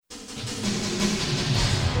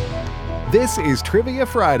This is Trivia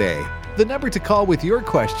Friday. The number to call with your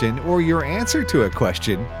question or your answer to a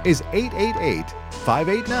question is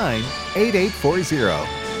 888-589-8840.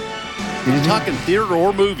 We're talking theater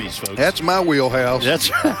or movies, folks. That's my wheelhouse. That's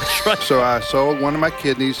right. So I sold one of my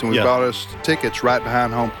kidneys, and we Yeah. bought us tickets right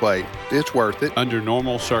behind home plate. It's worth it. Under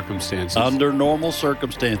normal circumstances. Under normal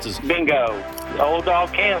circumstances. Bingo. Old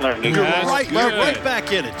dog can learn. You're That's right good.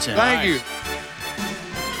 back in it, Tim. Thank you.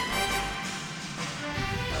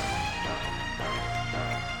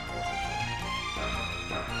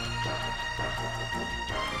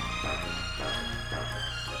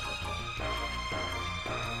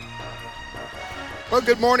 Well,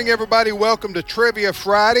 good morning, everybody. Welcome to Trivia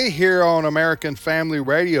Friday here on American Family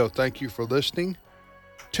Radio. Thank you for listening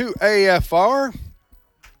to AFR.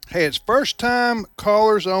 Hey, it's first time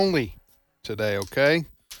callers only today, okay?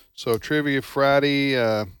 So Trivia Friday,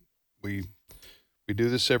 we do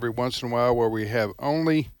this every once in a while where we have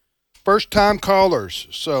only first time callers.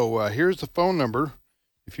 So here's the phone number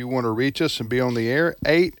if you want to reach us and be on the air,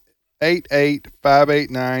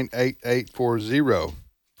 888-589-8840.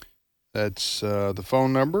 That's the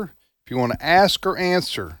phone number. If you want to ask or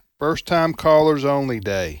answer, first time callers only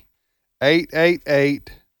day,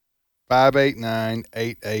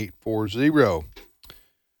 888-589-8840.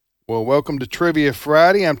 Well, welcome to Trivia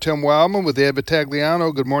Friday. I'm Tim Wildman with Ed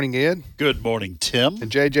Battagliano. Good morning, Ed. Good morning, Tim.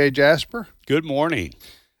 And JJ Jasper. Good morning.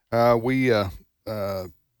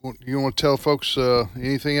 You want to tell folks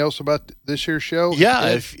anything else about this year's show? Yeah,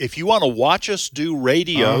 if you want to watch us do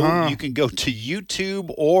radio, you can go to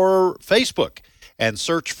YouTube or Facebook and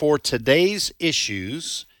search for Today's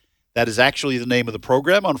Issues. That is actually the name of the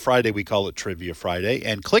program. On Friday, we call it Trivia Friday.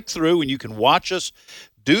 And click through, and you can watch us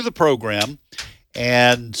do the program.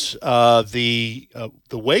 And the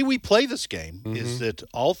way we play this game is that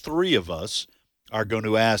all three of us are going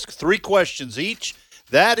to ask 3 questions each.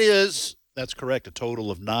 That's correct, a total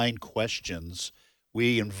of 9 questions.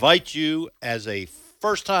 We invite you as a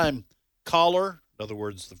first-time caller, in other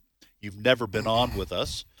words, you've never been on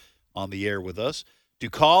the air with us, to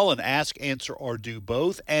call and ask, answer, or do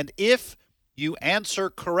both. And if you answer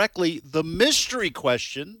correctly the mystery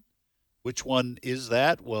question, which one is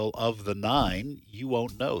that? Well, of the 9, you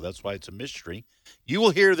won't know. That's why it's a mystery. You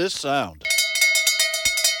will hear this sound.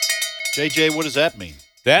 JJ, what does that mean?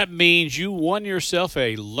 That means you won yourself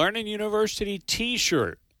a Learning University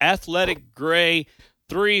T-shirt. Athletic gray,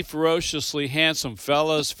 3 ferociously handsome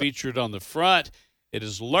fellas featured on the front. It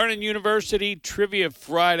is Learning University Trivia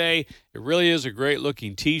Friday. It really is a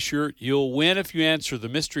great-looking T-shirt. You'll win if you answer the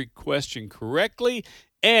mystery question correctly.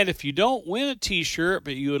 And if you don't win a T-shirt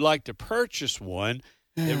but you would like to purchase one,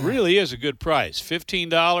 it really is a good price,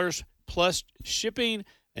 $15 plus shipping,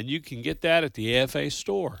 and you can get that at the AFA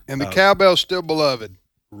store. And the cowbell's still beloved.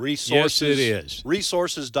 Resources. Yes, it is.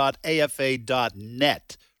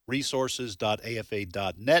 Resources.afa.net.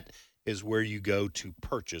 Resources.afa.net is where you go to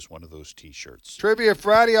purchase one of those T-shirts. Trivia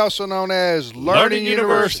Friday, also known as Learning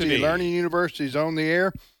University. University. Learning University is on the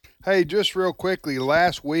air. Hey, just real quickly,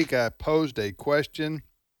 last week I posed a question,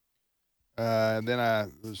 and then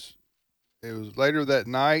it was later that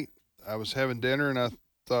night, I was having dinner, and I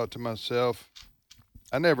thought to myself,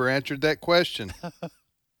 I never answered that question.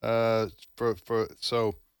 So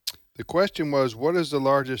the question was, what is the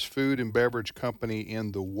largest food and beverage company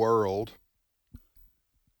in the world?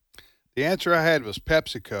 The answer I had was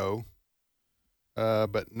PepsiCo,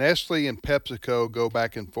 but Nestle and PepsiCo go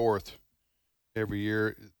back and forth every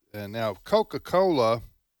year. And now Coca-Cola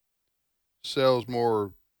sells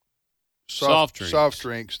more soft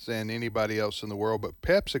drinks than anybody else in the world, but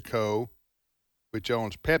PepsiCo, which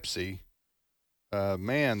owns Pepsi,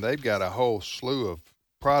 man, they've got a whole slew of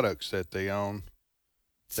products that they own.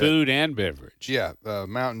 Food and beverage. Yeah,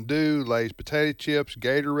 Mountain Dew, Lay's potato chips,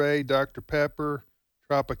 Gatorade, Dr. Pepper,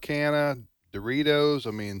 Tropicana, Doritos.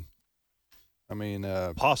 I mean,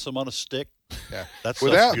 Possum on a stick. yeah, That's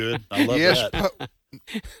good. I love that.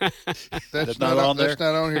 That's not on there? That's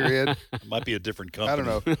not on here, Ed. It might be a different company. I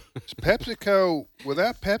don't know. Is PepsiCo,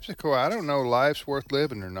 without PepsiCo, I don't know life's worth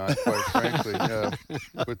living or not, quite frankly.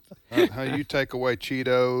 With how you take away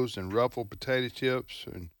Cheetos and Ruffled potato chips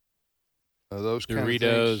and those kind of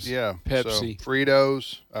Doritos, things. Yeah. Pepsi. So,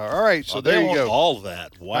 Fritos. All right, so they there you own go. all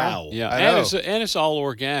that. Wow. Yeah, I and know. it's all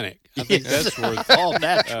organic. I think Yes. that's worth all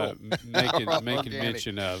natural. making Organic.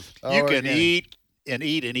 mention of. You can Organic. eat and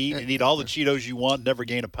eat all the Cheetos you want, never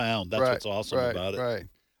gain a pound. That's what's awesome about it. Right.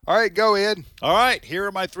 All right, go, Ed. All right, here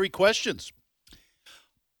are my 3 questions.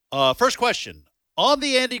 First question. On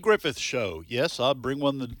the Andy Griffith Show, yes, I'll bring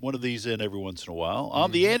one of these in every once in a while.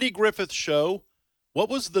 On the Andy Griffith Show, what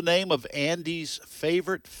was the name of Andy's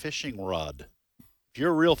favorite fishing rod? If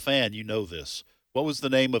you're a real fan, you know this. What was the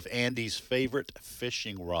name of Andy's favorite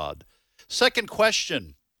fishing rod? Second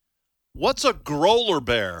question. What's a growler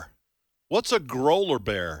bear? What's a growler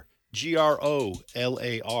bear?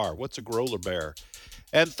 Growlar. What's a growler bear?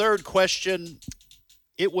 And third question.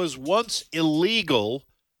 It was once illegal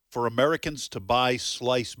for Americans to buy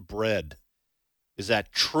sliced bread. Is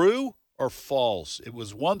that true or false? It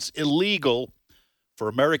was once illegal for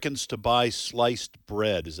Americans to buy sliced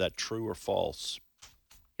bread. Is that true or false?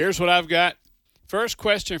 Here's what I've got. First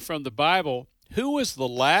question from the Bible. Who was the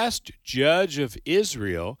last judge of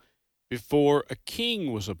Israel before a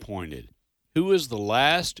king was appointed? Who was the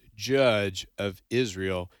last judge of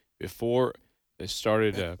Israel before they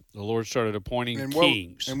started? The Lord started appointing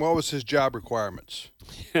kings. And what was his job requirements?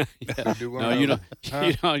 No, you don't.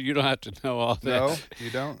 You don't have to know all that. No, you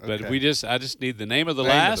don't. But Okay. I just need the name of the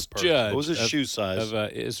Name of the last person. judge. What was his shoe size?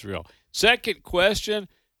 of Israel? Second question: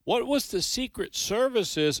 what was the Secret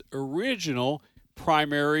Service's original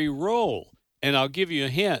primary role? And I'll give you a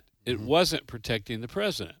hint: it wasn't protecting the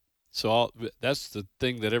president. So that's the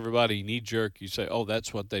thing that everybody knee-jerk, you say, oh,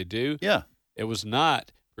 that's what they do. Yeah. It was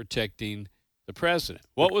not protecting the president.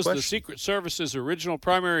 What was the question. Secret Service's original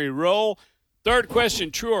primary role? Third question,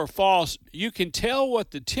 true or false? You can tell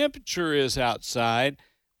what the temperature is outside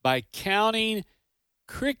by counting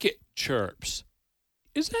cricket chirps.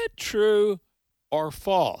 Is that true or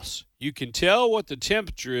false? You can tell what the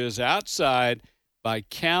temperature is outside by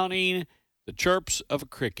counting the chirps of a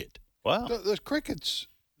cricket. Wow. The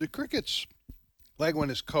crickets, like when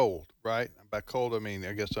it's cold, right? By cold, I mean,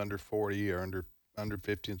 I guess under 40 or under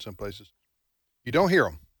 50 in some places. You don't hear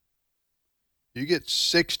them. You get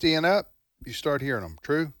 60 and up, you start hearing them.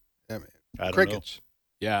 True? I mean, I don't crickets.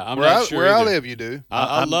 Yeah, I'm Where not sure. Where I either. live, you do.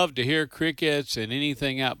 I love to hear crickets and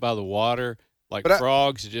anything out by the water, like But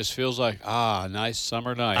frogs. It just feels like, a nice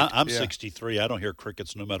summer night. I'm Yeah. 63. I don't hear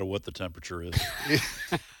crickets no matter what the temperature is.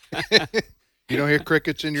 You don't hear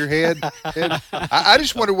crickets in your head? I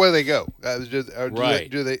just wonder where they go. Right.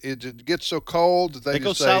 Do they? It gets so cold that They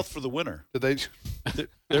go just say, south for the winter. Do they?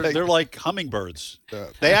 They're like hummingbirds.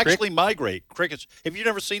 They actually migrate. Crickets. Have you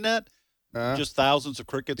never seen that? Just thousands of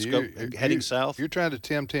crickets heading south. You're trying to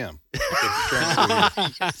Tim.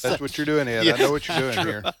 That's what you're doing, Ed. I know what you're doing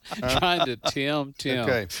here. Trying to Tim.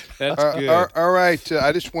 Okay. That's good. All right.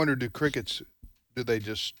 I just wondered, do crickets? Do they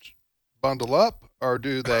just bundle up, or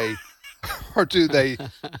do they, or do they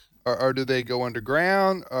go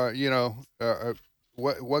underground?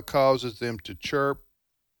 What causes them to chirp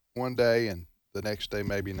one day and the next day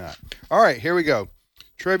maybe not? All right, here we go.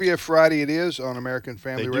 Trivia Friday it is on American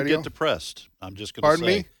Family They do Radio. get depressed. I'm just going to say. Pardon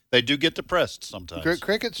me? They do get depressed sometimes.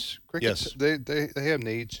 Crickets, Yes. they have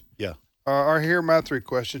needs. Yeah. Here are my three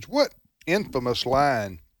questions. What infamous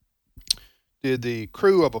line did the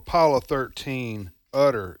crew of Apollo 13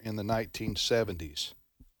 utter in the 1970s?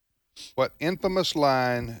 What infamous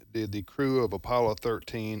line did the crew of Apollo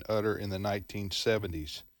 13 utter in the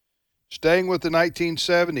 1970s? Staying with the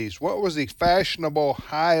 1970s, what was the fashionable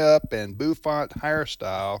high-up and bouffant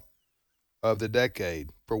hairstyle of the decade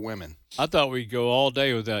for women? I thought we'd go all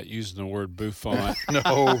day without using the word bouffant.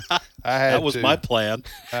 No, I had That was to. my plan.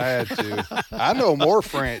 I had to. I know more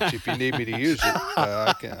French if you need me to use it.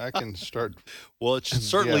 I can start. Well, it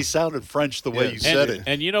certainly Yeah. sounded French the way Yeah. you said it.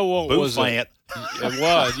 And you know what was Bouffant. it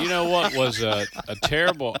was? You know what was a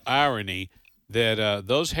terrible irony? That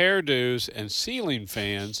those hairdos and ceiling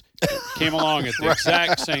fans came along at the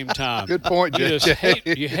exact same time. Good point, You just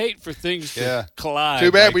JJ. hate for things to Yeah. collide.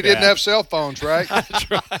 Too bad like we didn't that. have cell phones, right? That's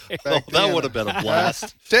right. Oh, that would have been a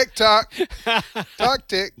blast. Tick tock, tock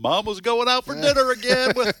tick. Mom was going out for dinner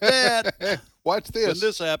again with Dad Watch when this.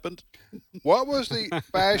 this happened. What was the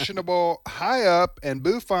fashionable high up and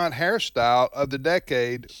bouffant hairstyle of the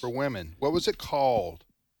decade for women? What was it called?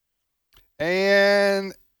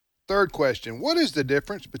 And third question: what is the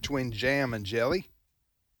difference between jam and jelly?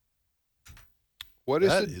 What is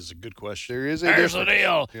That it? is a good question. There is a Here's the difference.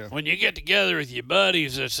 deal. Yeah. When you get together with your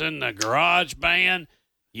buddies that's in the garage band,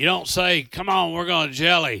 you don't say, come on, we're going to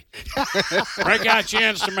jelly. Break out your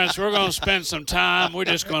instruments. We're going to spend some time. We're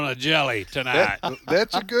just going to jelly tonight.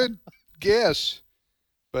 That's a good guess,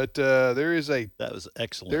 but there is a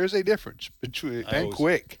difference between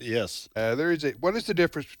quick. Yes. What is the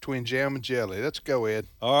difference between jam and jelly? Let's go, Ed.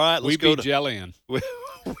 All right, let's We go be to jellying. we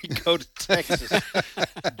go to Texas.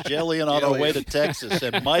 Jellying on our way to Texas,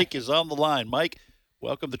 and Mike is on the line. Mike,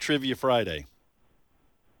 welcome to Trivia Friday.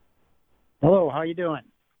 Hello, how you doing?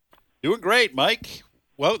 Doing great, Mike.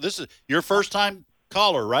 Well, this is your first time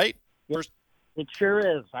caller, right? It sure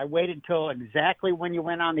is. I waited till exactly when you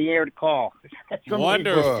went on the air to call. That's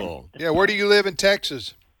unbelievable. Wonderful. Yeah, where do you live in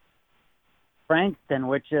Texas? Frankston,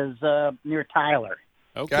 which is near Tyler.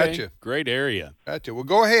 Okay. Gotcha. Great area. Gotcha. Well,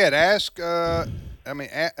 go ahead. Ask. Go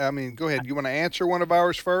ahead. You want to answer one of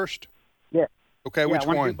ours first? Yeah. Okay. Which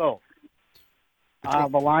one? one? Do both.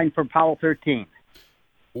 The line for Apollo 13.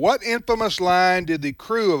 What infamous line did the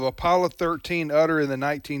crew of Apollo 13 utter in the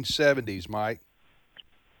 1970s, Mike?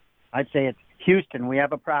 I'd say it's Houston. We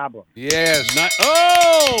have a problem. Yes.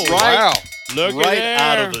 Oh! Right. Wow. Look right at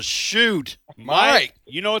out there. of the chute. Mike,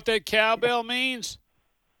 you know what that cowbell means?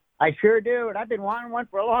 I sure do, and I've been wanting one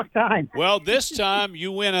for a long time. Well, this time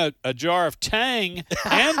you win a jar of Tang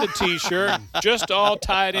and the T-shirt, just all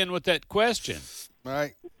tied in with that question.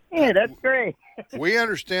 Mike, Yeah, that's great. we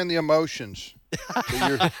understand the emotions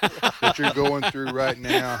that you're going through right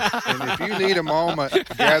now, and if you need a moment to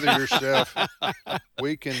gather yourself,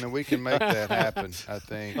 we can make that happen. I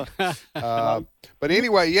think. But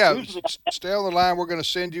anyway, yeah, stay on the line. We're going to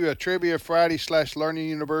send you a Trivia Friday / Learning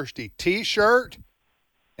University T-shirt.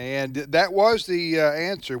 And that was the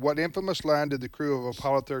answer. What infamous line did the crew of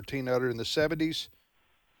Apollo 13 utter in the 70s?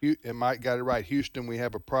 And Mike got it right. Houston, we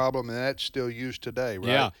have a problem, and that's still used today, right?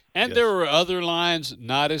 Yeah, and Yes. there were other lines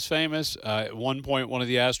not as famous. At one point, one of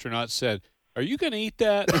the astronauts said, "Are you going to eat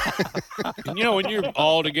that?" And, when you're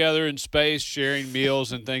all together in space sharing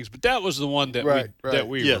meals and things. But that was the one that Right. that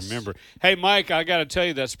we Yes. remember. Hey, Mike, I got to tell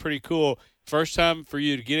you, that's pretty cool. First time for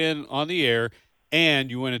you to get in on the air, and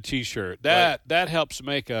you win a T-shirt. That helps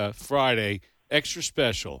make a Friday extra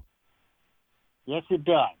special. Yes, it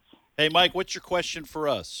does. Hey, Mike, what's your question for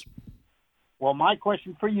us? Well, my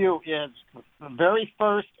question for you is the very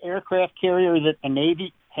first aircraft carrier that the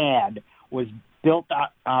Navy had was built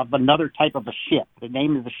out of another type of a ship. The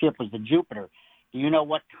name of the ship was the Jupiter. Do you know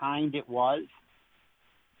what kind it was?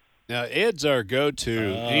 Now, Ed's our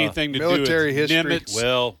go-to. Anything to military do with history. Nimitz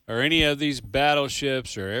Well, or any of these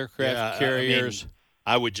battleships or aircraft yeah, carriers.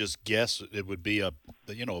 I would just guess it would be a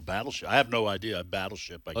battleship. I have no idea. A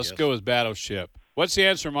battleship, I guess. Let's go with battleship. What's the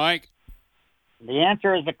answer, Mike? The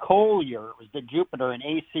answer is the Collier. It was the Jupiter, an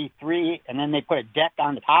AC-3, and then they put a deck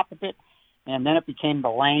on the top of it, and then it became the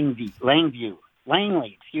Langley,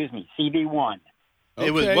 CV-1.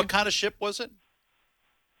 It was, Okay. what kind of ship was it?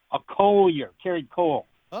 A Collier, carried coal.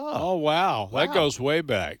 Oh, wow. That goes way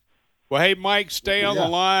back. Well, hey, Mike, stay on the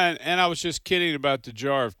line. And I was just kidding about the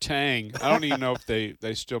jar of Tang. I don't even know if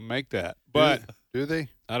they still make that. But Do they?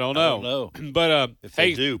 I don't know. I don't know. But, If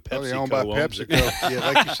hey, they do, Probably PepsiCo owned by owns it. PepsiCo. Yeah,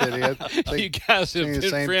 like you said, Ed. you guys have saying the been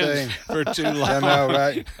same friends thing. for too long. I know,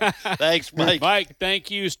 right? Thanks, Mike. Mike, thank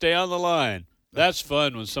you. Stay on the line. That's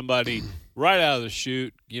fun when somebody right out of the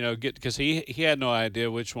chute, because he had no idea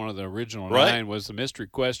which one of the original Right. 9 was the mystery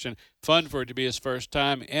question. Fun for it to be his first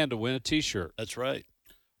time and to win a T-shirt. That's right.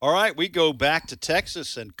 All right, we go back to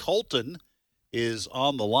Texas, and Colton is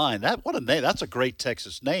on the line. What a name! That's a great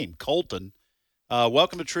Texas name, Colton.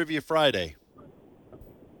 Welcome to Trivia Friday.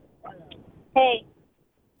 Hey,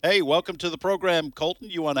 Hey, welcome to the program, Colton.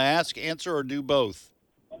 You want to ask, answer, or do both?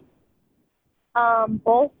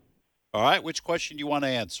 both. All right, which question do you want to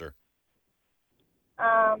answer?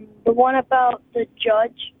 The one about the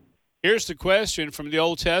judge. Here's the question from the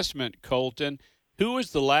Old Testament, Colton. Who was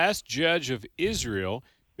the last judge of Israel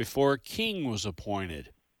before a king was appointed?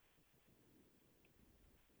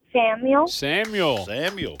 Samuel. Samuel.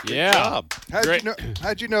 Samuel. Good Yeah. job.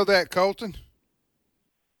 How'd you know that, Colton?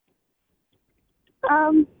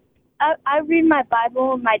 I read my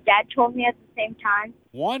Bible, and my dad told me at the same time.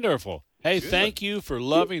 Wonderful. Hey, Good. thank you for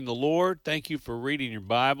loving the Lord. Thank you for reading your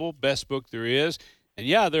Bible. Best book there is. And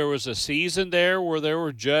yeah, there was a season there where there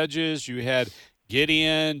were judges. You had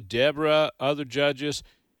Gideon, Deborah, other judges.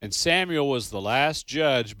 And Samuel was the last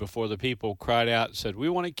judge before the people cried out and said, "We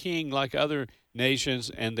want a king like other nations."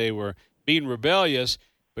 And they were being rebellious,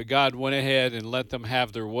 but God went ahead and let them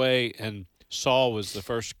have their way, and Saul was the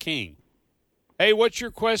first king. Hey, what's your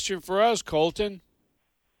question for us, Colton?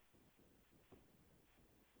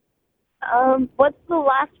 What's the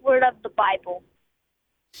last word of the Bible?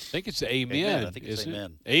 I think it's amen. Amen. I think it's isn't it?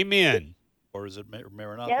 amen. Amen. Or is it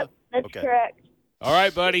Maranatha? Yep, that's Okay. correct. All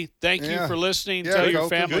right, buddy. Thank you Yeah. for listening. Yeah, Tell your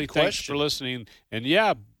Colton. family Good thanks question. for listening. And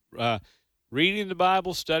yeah, reading the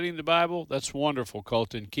Bible, studying the Bible, that's wonderful,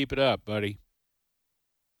 Colton. Keep it up, buddy.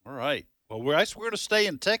 All right. Well, we're going to stay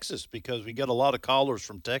in Texas because we got a lot of callers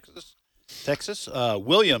from Texas.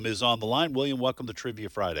 William is on the line. William, welcome to Trivia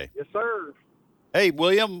Friday. Yes, sir. Hey,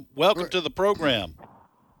 William, welcome to the program.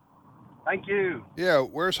 Thank you. Yeah,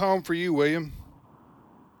 where's home for you, William?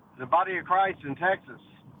 The Body of Christ in Texas.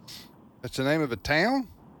 That's the name of a town?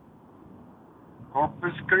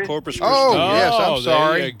 Corpus Christi. Corpus Christi. Oh, yes, I'm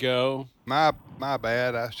sorry. There you go. My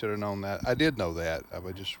bad. I should have known that. I did know that.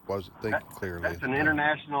 I just wasn't thinking clearly. That's an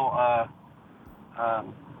international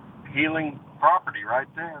healing property right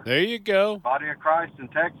there. There you go. Body of Christ in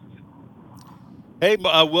Texas. Hey,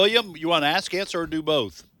 William, you want to ask, answer, or do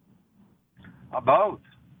both? Both.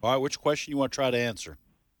 All right, which question you want to try to answer?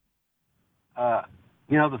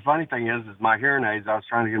 The funny thing is my hearing aids, I was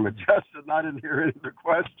trying to get them adjusted, and I didn't hear any of the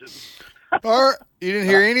questions. All right. You didn't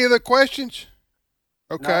hear any of the questions?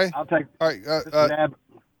 Okay. No, I'll take. All right.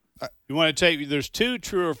 You want to take, there's 2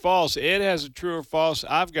 true or false. Ed has a true or false.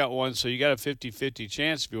 I've got one, so you got a 50-50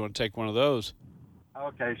 chance if you want to take one of those.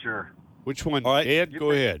 Okay, sure. Which one? All right. Ed,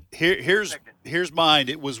 go ahead. Here's mine.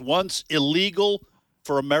 It was once illegal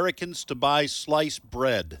for Americans to buy sliced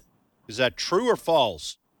bread. Is that true or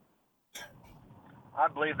false? I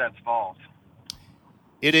believe that's false.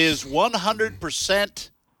 It is 100%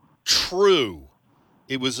 true.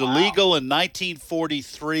 It was illegal in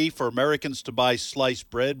 1943 for Americans to buy sliced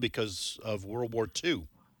bread because of World War II.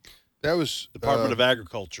 That was Department of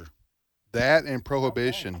Agriculture. That and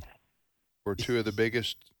prohibition were 2 of the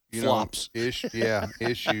biggest flops.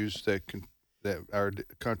 Issues that our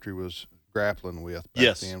country was grappling with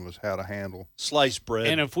back then, was how to handle sliced bread.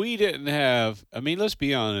 And if we didn't have, let's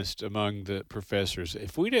be honest among the professors,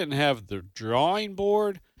 if we didn't have the drawing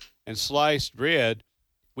board and sliced bread,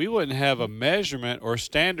 we wouldn't have a measurement or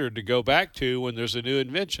standard to go back to when there's a new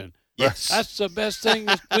invention. Yes. That's the best thing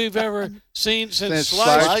that we've ever seen since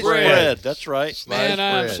sliced sliced bread. That's right. Man, Sliced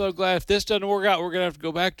I'm bread. so glad. If this doesn't work out, we're going to have to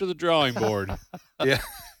go back to the drawing board. Yeah.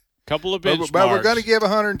 Couple of benchmarks. But we're going to give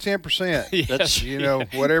 110%. Yes.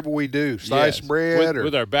 Whatever we do, sliced bread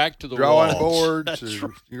with our back to the drawing wall. boards.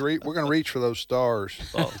 We're going to reach for those stars.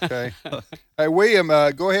 Okay. Hey, William,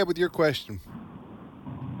 go ahead with your question.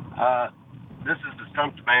 This is the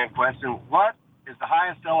Stump the Man question. What is the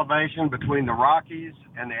highest elevation between the Rockies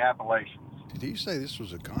and the Appalachians? Did you say this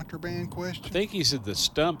was a contraband question? I think he said the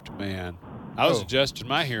stumped man. I was adjusting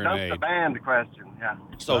my hearing Stump aid. the band question, yeah.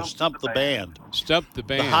 So stump the band. Stump the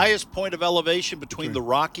band. The highest point of elevation between the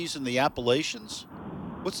Rockies and the Appalachians?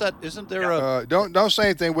 What's that? Isn't there a... Don't say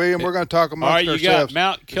anything, William. We're going to talk amongst All right, you ourselves. got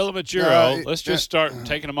Mount Kilimanjaro. Let's just start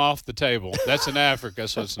taking them off the table. That's in Africa,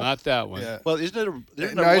 so it's not that one. Yeah. Well, isn't it?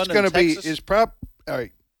 Isn't No, there it's one going in to be. Texas? It's all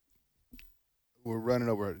right. We're running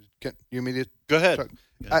over. You mean it? Go ahead.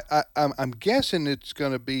 I'm guessing it's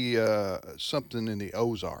going to be something in the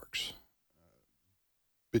Ozarks,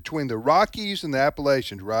 between the Rockies and the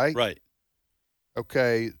Appalachians, right? Right.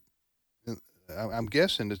 Okay. I'm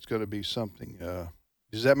guessing it's going to be something.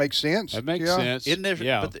 Does that make sense? That makes sense. Isn't there?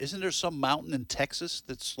 Yeah. But isn't there some mountain in Texas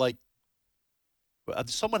that's like?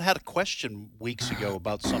 Someone had a question weeks ago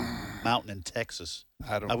about some mountain in Texas.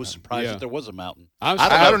 I was surprised that there was a mountain.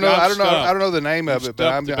 I don't know the name of it, but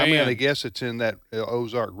I'm going to guess it's in that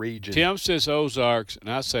Ozark region. Tim says Ozarks, and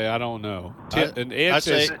I say I don't know. And Ed I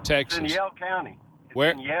says say- Texas. It's in Yale County.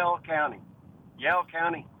 Where? In Yale County. Yale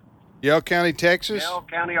County. Yale County, Texas? Yale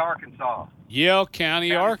County, Arkansas. Yale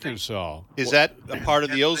County, Arkansas. Is that a part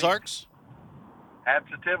of the Ozarks?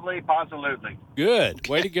 Absolutely, positively. Good.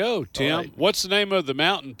 Way to go, Tim. right. What's the name of the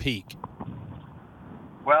mountain peak?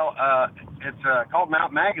 Well, it's called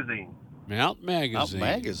Mount Magazine. Mount Magazine.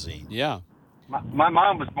 Mount Magazine. Yeah. My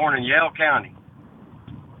mom was born in Yale County.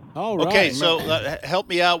 All right. Okay, so help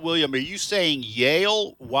me out, William. Are you saying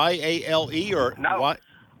Yale, Y-A-L-E, or No. Y?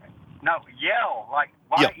 No, Yale, like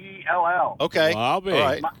Y-E-L-L. Okay. Well, I'll be. All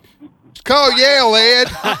right. It's called Yale, Ed.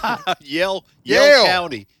 Yale Yale.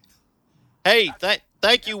 County. Hey,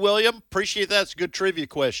 thank you, William. Appreciate that. It's a good trivia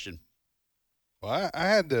question. Well, I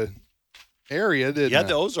had the area, didn't You had I?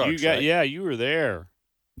 the Ozarks, You got, right? yeah, you were there.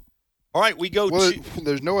 All right, we go Well, to...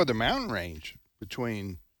 there's no other mountain range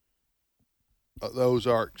between the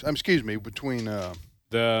Ozarks. Between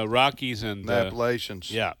The Rockies and the Appalachians.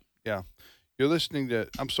 Yeah. Yeah. You're listening to,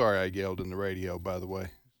 I'm sorry I yelled in the radio, by the way.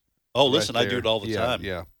 Oh, Right listen, I do there. it all the time.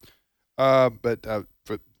 Yeah. But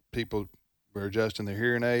for people who are adjusting their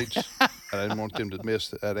hearing aids, I didn't want them to miss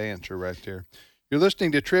that answer right there. You're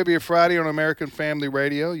listening to Trivia Friday on American Family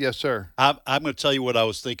Radio. Yes, sir. I'm going to tell you what I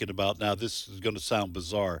was thinking about. Now, this is going to sound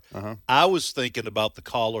bizarre. Uh-huh. I was thinking about the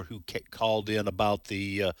caller who called in about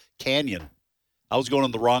the canyon. I was going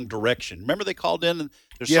in the wrong direction. Remember they called in? And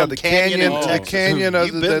there's some the canyon in the Texas. canyon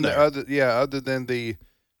You've been there. other than the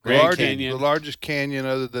Grand Canyon. the largest canyon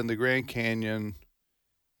other than the Grand Canyon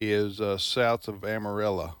is south of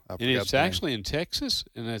Amarillo. I And forgot it's the name. actually in Texas,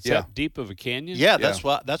 and it's Yeah. that deep of a canyon. Yeah, that's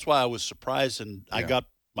why I was surprised, and I Yeah. got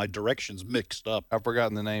my directions mixed up. I've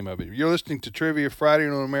forgotten the name of it. You're listening to Trivia Friday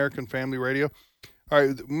on American Family Radio. All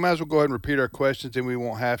right, we might as well go ahead and repeat our questions, and we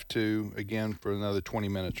won't have to again for another 20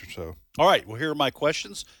 minutes or so. All right, well, here are my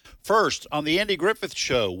questions. First, on the Andy Griffith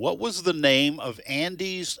Show, what was the name of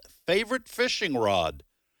Andy's favorite fishing rod?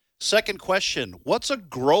 Second question, what's a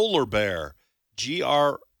growler bear?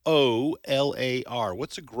 G-R-O-L-A-R.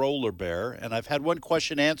 What's a growler bear? And I've had one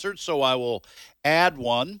question answered, so I will add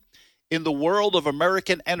one. In the world of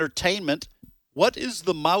American entertainment, what is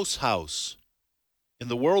the Mouse House? In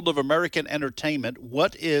the world of American entertainment,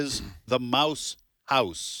 what is the Mouse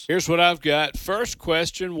House? Here's what I've got. First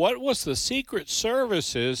question, what was the Secret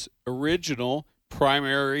Service's original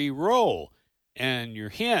primary role? And your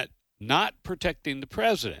hint, not protecting the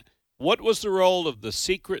president. What was the role of the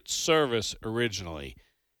Secret Service originally?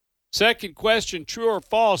 Second question, true or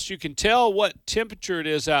false, you can tell what temperature it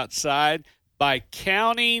is outside by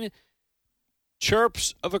counting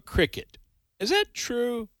chirps of a cricket. Is that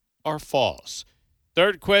true or false?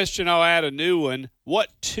 Third question, I'll add a new one. What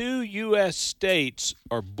 2 U.S. states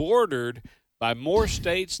are bordered by more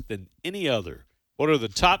states than any other? What are the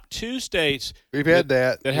top 2 states? We've had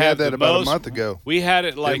that. That we have had that the about most, a month ago. We had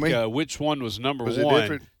it like we? Which one was number Was it one?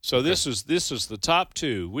 different? So Okay. this is the top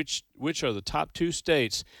 2. Which are the top 2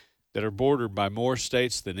 states that are bordered by more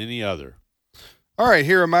states than any other? All right,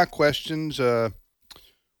 here are my questions.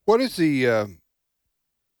 What is the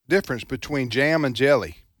difference between jam and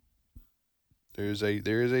jelly? There is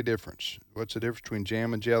a difference. What's the difference between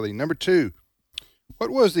jam and jelly? Number 2, what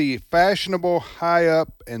was the fashionable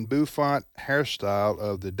high-up and bouffant hairstyle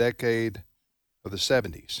of the decade of the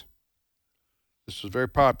 70s? This was very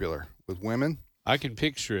popular with women. I can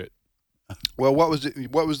picture it. Well, what was it?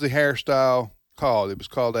 What was the hairstyle called? It was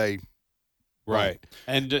called a Right.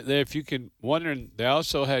 And if you can wondering, they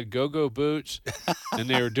also had go-go boots, and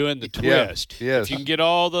they were doing the Yeah, twist. yes. If you can get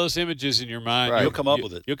all those images in your mind, Right. You'll come up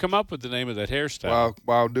with it. You'll come up with the name of that hairstyle.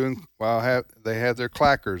 they have their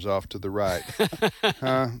clackers off to the right.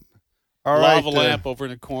 All Lava right, lamp over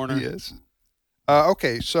in the corner. Yes.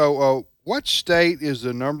 Okay, so what state is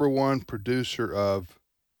the number one producer of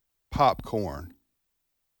popcorn?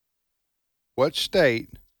 What state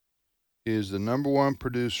is the number one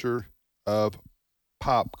producer of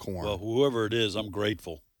popcorn? Well, whoever it is, I'm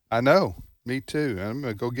grateful. I know. Me too. I'm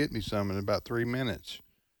going to go get me some in about 3 minutes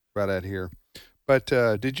right out here. But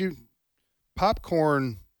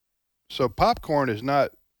popcorn, so popcorn is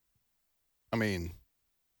not, I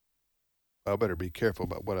better be careful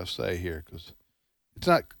about what I say here because it's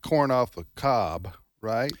not corn off the cob,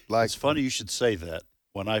 right? It's funny you should say that.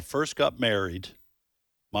 When I first got married,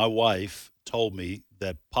 my wife told me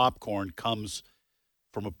that popcorn comes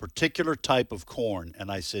from a particular type of corn,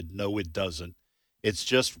 and I said, no, it doesn't. It's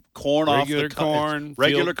just corn Regular off the cob. corn,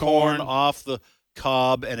 Regular field corn corn. off the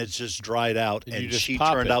cob, and it's just dried out, And you and just she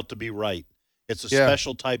pop turned it. out to be right. It's a Yeah.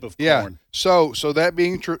 special type of Yeah. corn. So that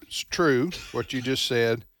being true, what you just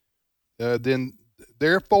said, then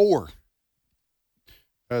therefore,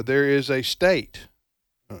 there is a state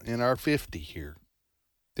in our 50 here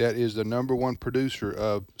that is the number one producer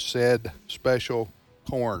of said special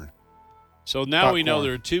corn. So now we know Popcorn.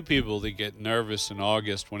 there are 2 people that get nervous in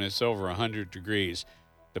August when it's over 100 degrees.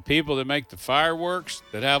 The people that make the fireworks,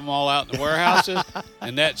 that have them all out in the warehouses,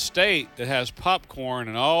 and that state that has popcorn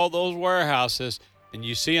in all those warehouses, and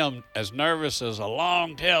you see them as nervous as a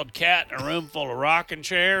long-tailed cat in a room full of rocking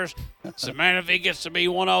chairs. So, man, if he gets to be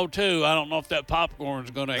 102, I don't know if that popcorn's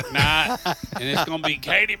going to ignite, and it's going to be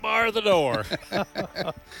Katie bar the door.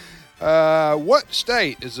 What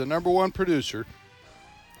state is the number one producer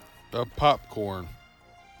of popcorn?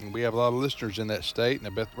 And we have a lot of listeners in that state, and I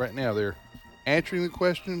bet right now they're answering the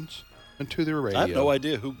questions into their radio. I have no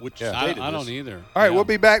idea which state it is. I don't either. All right, Yeah. we'll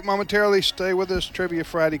be back momentarily. Stay with us. Trivia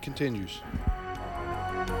Friday continues.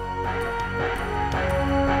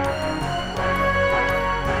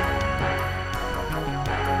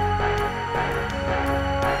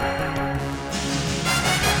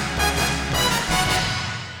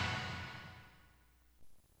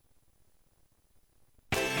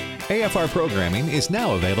 AFR programming is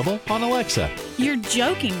now available on Alexa. You're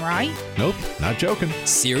joking, right? Nope, not joking.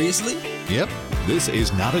 Seriously? Yep, this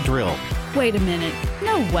is not a drill. Wait a minute.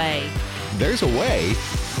 No way. There's a way,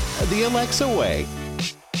 the Alexa way.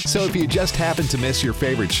 So if you just happen to miss your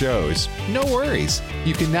favorite shows, no worries.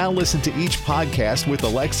 You can now listen to each podcast with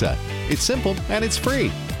Alexa. It's simple and it's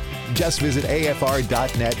free. Just visit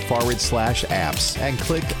afr.net/apps and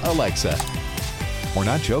click Alexa. We're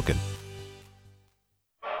not joking.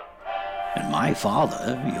 And my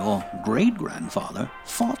father, your great-grandfather,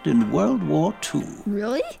 fought in World War II.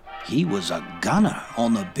 Really? He was a gunner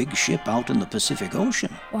on the big ship out in the Pacific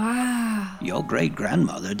Ocean. Wow. Your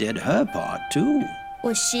great-grandmother did her part, too.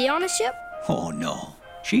 Was she on a ship? Oh, no.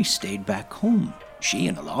 She stayed back home. She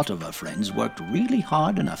and a lot of her friends worked really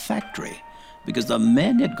hard in a factory because the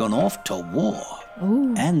men had gone off to war.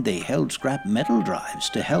 Ooh. And they held scrap metal drives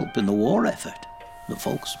to help in the war effort. The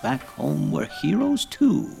folks back home were heroes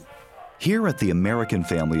too. Here at the American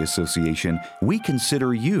Family Association, we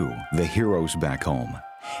consider you the heroes back home.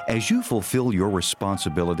 As you fulfill your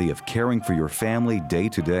responsibility of caring for your family day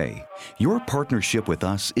to day, your partnership with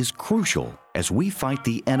us is crucial as we fight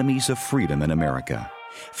the enemies of freedom in America.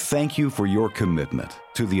 Thank you for your commitment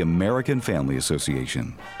to the American Family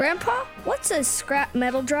Association. Grandpa, what's a scrap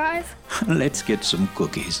metal drive? Let's get some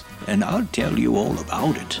cookies, and I'll tell you all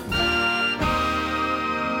about it.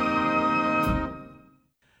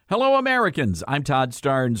 Hello, Americans. I'm Todd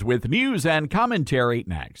Starnes with news and commentary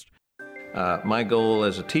next. My goal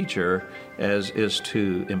as a teacher is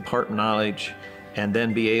to impart knowledge and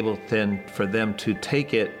then be able then for them to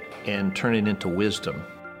take it and turn it into wisdom.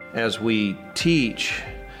 As we teach,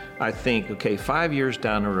 I think, okay, 5 years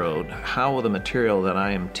down the road, how will the material that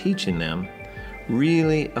I am teaching them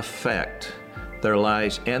really affect their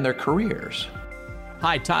lives and their careers?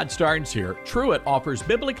 Hi, Todd Starnes here. Truett offers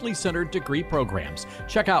biblically centered degree programs.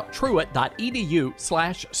 Check out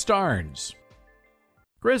truett.edu/Starnes.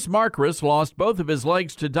 Chris Marquardt lost both of his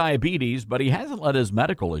legs to diabetes, but he hasn't let his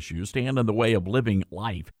medical issues stand in the way of living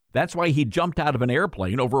life. That's why he jumped out of an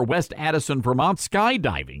airplane over West Addison, Vermont,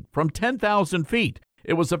 skydiving from 10,000 feet.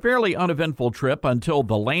 It was a fairly uneventful trip until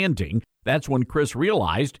the landing. That's when Chris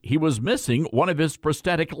realized he was missing one of his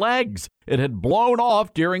prosthetic legs. It had blown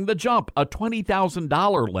off during the jump, a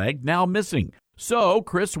 $20,000 leg now missing. So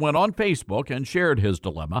Chris went on Facebook and shared his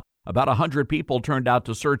dilemma. About 100 people turned out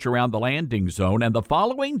to search around the landing zone, and the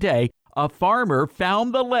following day, a farmer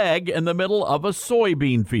found the leg in the middle of a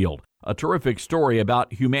soybean field. A terrific story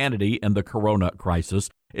about humanity and the corona crisis.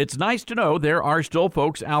 It's nice to know there are still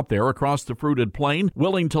folks out there across the fruited plain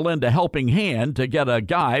willing to lend a helping hand to get a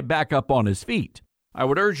guy back up on his feet. I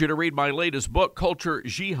would urge you to read my latest book, Culture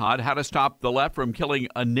Jihad, How to Stop the Left from Killing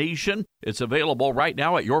a Nation. It's available right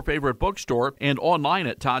now at your favorite bookstore and online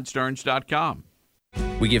at toddstarnes.com.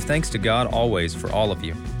 We give thanks to God always for all of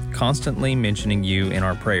you, constantly mentioning you in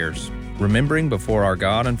our prayers, remembering before our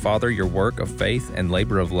God and Father your work of faith and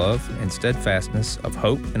labor of love and steadfastness of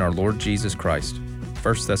hope in our Lord Jesus Christ.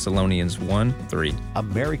 1 Thessalonians 1:3.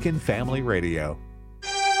 American Family Radio.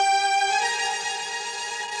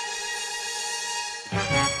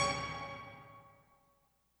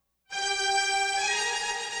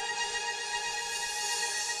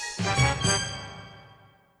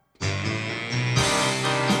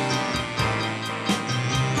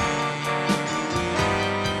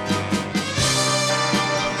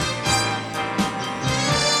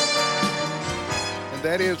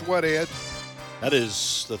 That is what, Ed? That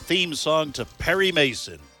is the theme song to Perry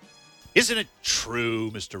Mason. Isn't it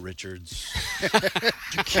true, Mr. Richards? You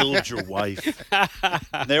killed your wife.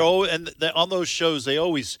 And they're on those shows, they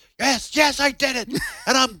always, yes, I did it,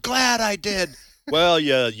 and I'm glad I did. Well,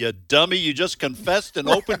 you dummy, you just confessed in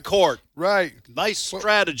open court. Right. Nice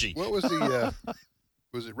strategy. What was the,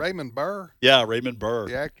 was it Raymond Burr? Yeah, Raymond Burr.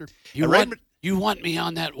 The actor? You want me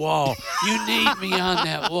on that wall. You need me on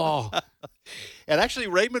that wall. And actually,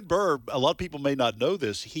 Raymond Burr, a lot of people may not know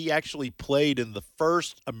this, he actually played in the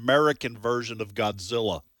first American version of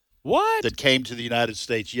Godzilla. What? That came to the United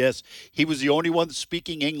States. Yes, he was the only one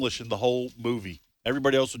speaking English in the whole movie.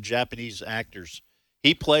 Everybody else was Japanese actors.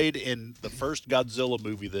 He played in the first Godzilla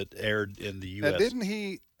movie that aired in the U.S. Now, didn't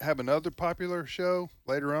he have another popular show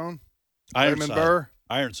later on? Ironside. Raymond Burr?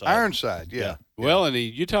 Ironside, yeah. Well, and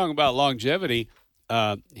you're talking about longevity.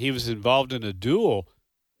 He was involved in a duel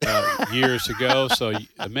years ago. So,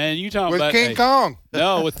 man, you talking with about King Kong?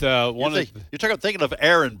 No, with one of. You're thinking of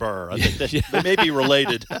Aaron Burr. I think they may be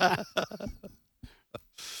related. That's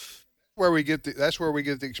where we get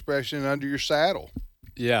the expression "under your saddle."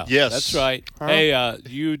 Yeah. Yes, that's right. Huh? Hey,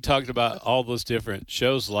 you talked about all those different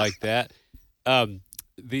shows like that.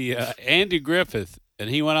 The Andy Griffith, and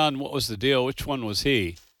he went on. What was the deal? Which one was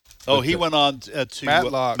he? Oh, he went on to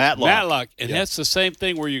Matlock. Matlock, and that's the same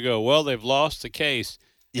thing where you go, well, they've lost the case,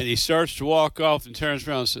 and he starts to walk off and turns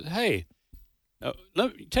around and says, "Hey,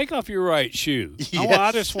 take off your right shoe. Yes.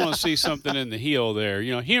 I just want to see something in the heel there.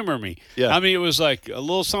 Humor me." Yeah. I mean, it was like a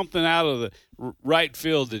little something out of the right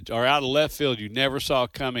field or out of left field you never saw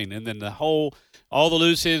coming, and then all the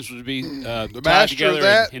loose ends would be the tied master together, of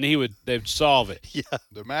that, and they'd solve it. Yeah.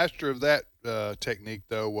 The master of that technique,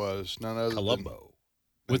 though, was none other Columbo.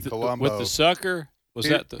 With Columbo. the sucker? Was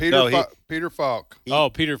Peter, that the Peter Falk?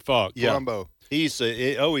 Peter Falk. Yeah. Columbo. He's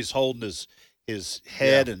always holding his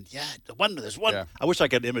head, and there's one. Yeah. I wish I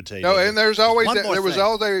could imitate. No, it. and there's always There was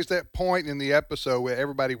always that point in the episode where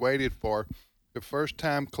everybody waited for the first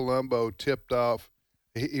time Columbo tipped off.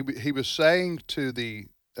 He was saying to the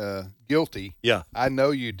guilty, "Yeah, I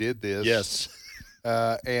know you did this." Yes.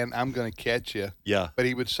 and I'm going to catch you. Yeah. But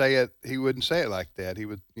he would say it. He wouldn't say it like that. He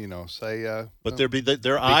would, say. But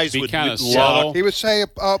their eyes would kind of lock. subtle. He would say,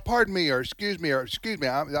 "Pardon me," or "Excuse me," or "Excuse me,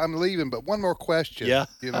 I'm leaving, but one more question." Yeah.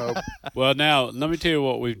 Well, now let me tell you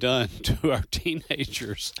what we've done to our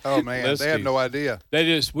teenagers. Oh man, they had no idea.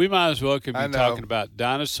 We might as well could be talking about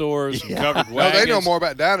dinosaurs and covered No, wagons. they know more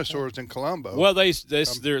about dinosaurs than Columbo. Well,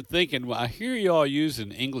 they're thinking, well, I hear you all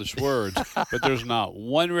using English words, but there's not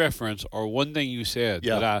one reference or one thing you said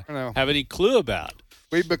that I know. have any clue about.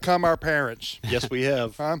 We've become our parents. Yes, we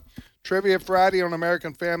have. Trivia Friday on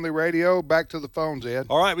American Family Radio. Back to the phones, Ed.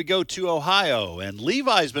 All right, we go to Ohio, and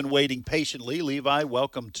Levi's been waiting patiently. Levi,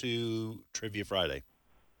 welcome to Trivia Friday.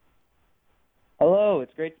 Hello,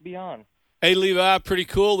 it's great to be on. Hey, Levi, pretty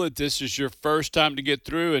cool that this is your first time to get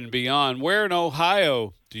through and beyond. Where in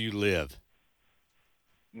Ohio do you live?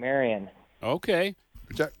 Marion. Okay.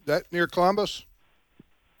 Is that near Columbus?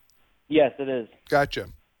 Yes, it is. Gotcha.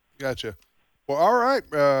 Well, all right,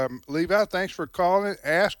 Levi, thanks for calling.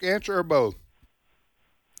 Ask, answer, or both?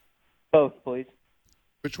 Both, please.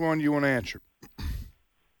 Which one do you want to answer?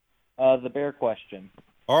 The bear question.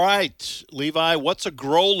 All right, Levi, what's a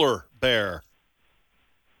growler bear?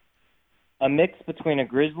 A mix between a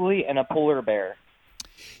grizzly and a polar bear.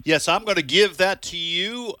 Yes, I'm going to give that to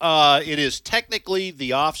you. It is technically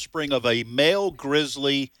the offspring of a male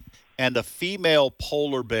grizzly and a female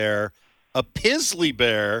polar bear. A Pizzly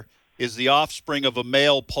bear is the offspring of a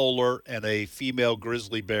male polar and a female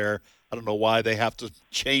grizzly bear. I don't know why they have to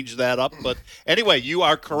change that up, but anyway, you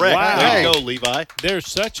are correct. Wow. There you go, Levi. There's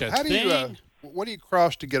such a How do thing. what do you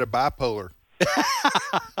cross to get a bipolar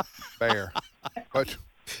bear? What?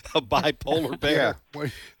 A bipolar bear. Yeah.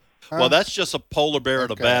 Well, that's just a polar bear in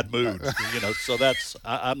a Okay. bad mood, so that's,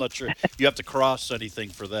 I'm not sure. You have to cross anything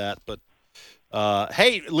for that. But,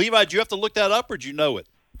 hey, Levi, do you have to look that up or do you know it?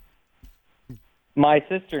 My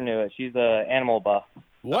sister knew it. She's an animal buff.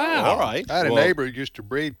 Wow. All right. I had a neighbor who used to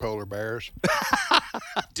breed polar bears.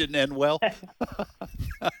 Didn't end well.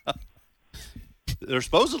 They're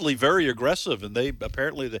supposedly very aggressive, and they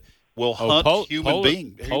apparently will hunt human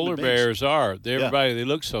beings. Polar bears are. They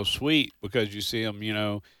look so sweet because you see them,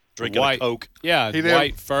 Drinking white a Coke. Yeah, He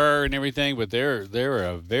white fur and everything, but they're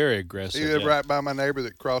very aggressive. He lived right by my neighbor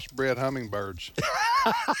that crossbred hummingbirds.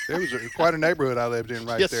 It was quite a neighborhood I lived in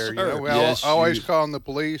right Yes, there. sir. I always calling the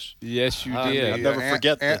police. Yes, you did. I'll never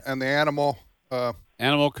forget that. And the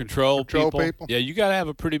animal control people. people. Yeah, you got to have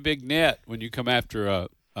a pretty big net when you come after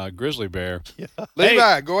a grizzly bear. Yeah.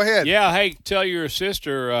 Levi, go ahead. Yeah, hey, tell your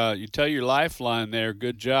sister, you tell your lifeline there,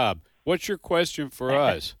 good job. What's your question for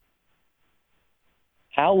us?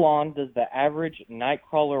 How long does the average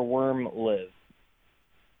nightcrawler worm live?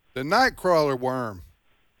 The nightcrawler worm.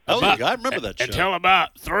 Oh, I remember that show. Until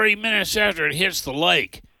about 3 minutes after it hits the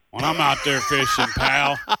lake. When I'm out there fishing,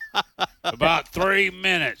 pal, about 3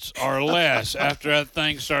 minutes or less after that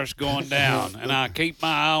thing starts going down, and I keep my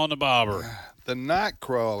eye on the bobber. The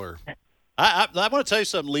nightcrawler. I want to tell you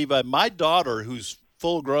something, Levi. My daughter, who's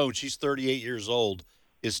full grown, she's 38 years old,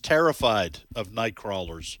 is terrified of night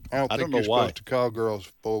crawlers. I don't think know you're why. supposed to call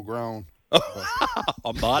girls full grown.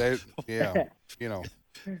 I'm not. Yeah,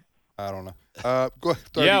 I don't know. Go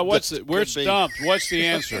ahead. We're stumped. What's the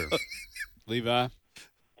answer, Levi?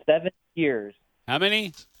 7 years. How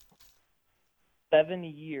many? 7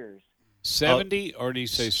 years. 70, or do you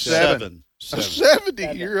say 7? A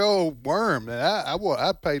 70-year-old worm.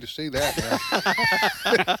 I'd pay to see that.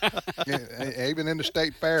 Yeah, even in the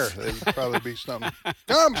state fair, there would probably be something.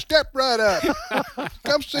 Come, step right up.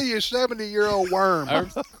 Come see your 70-year-old worm. Come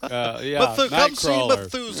see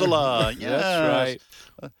Methuselah. Yes. That's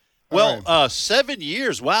right. Well, 7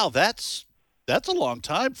 years. Wow, that's a long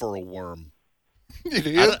time for a worm. It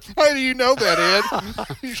is. How do you know that,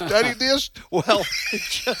 Ed? You studied this? Well,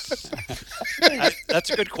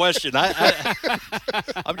 that's a good question.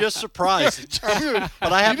 I'm just surprised,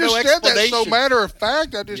 but I have no explanation. You just said that so matter of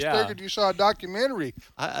fact. I just figured you saw a documentary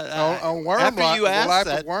on worm life, the life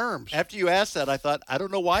of worms. After you asked that, I thought, I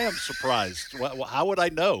don't know why I'm surprised. How would I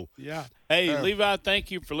know? Yeah. Hey, Levi,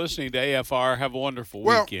 thank you for listening to AFR. Have a wonderful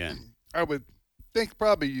weekend. I would think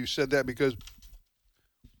probably you said that because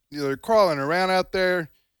they're crawling around out there.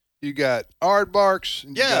 You got aardvarks.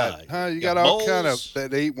 And you got all moles. kind of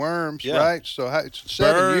that eat worms, right? So it's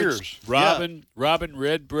 7 Birds, years. Robin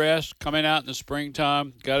redbreast coming out in the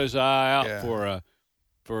springtime. Got his eye out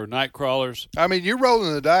for night crawlers. I mean, you're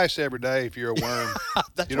rolling the dice every day if you're a worm.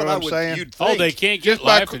 That's you know what I'm saying? You'd think. Oh, they can't get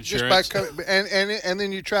life insurance. And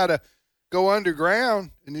then you try to go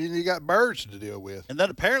underground, and then you got birds to deal with. And then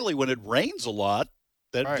apparently when it rains a lot,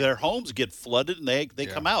 Their homes get flooded and they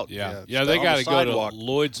come out. Yeah, they got to go to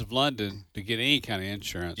Lloyd's of London to get any kind of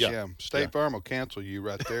insurance. Yeah, State Farm will cancel you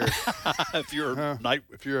right there. if you're a night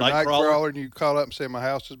crawler and you call up and say my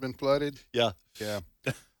house has been flooded. Yeah.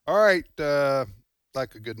 All right,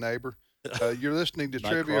 like a good neighbor. You're listening to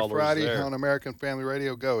Trivia Friday on American Family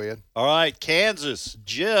Radio. Go, Ed. All right, Kansas.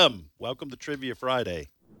 Jim, welcome to Trivia Friday.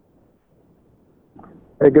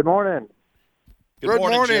 Hey, good morning. Good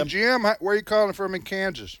morning, Jim. Where are you calling from in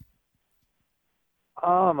Kansas?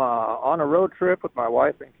 I'm on a road trip with my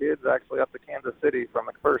wife and kids, actually up to Kansas City from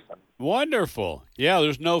McPherson. Wonderful. Yeah,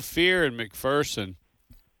 there's no fear in McPherson.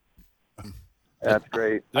 That's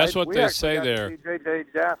great. That's what they say there. We actually got to see J.J.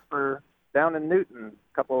 Jasper down in Newton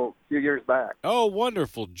few years back. Oh,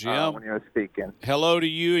 wonderful, Jim. When you were speaking. Hello to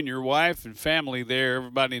you and your wife and family there,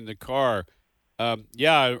 everybody in the car. I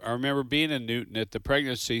remember being in Newton at the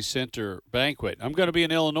Pregnancy Center banquet. I'm going to be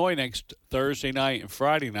in Illinois next Thursday night and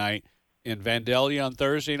Friday night, in Vandalia on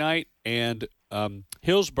Thursday night, and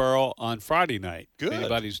Hillsboro on Friday night. Good. If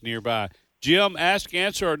anybody's nearby. Jim, ask,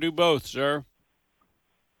 answer, or do both, sir.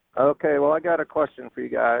 Okay, well, I got a question for you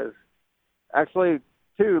guys. Actually,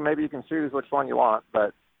 two. Maybe you can choose which one you want.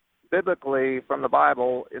 But biblically, from the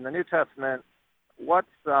Bible, in the New Testament, what's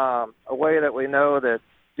a way that we know that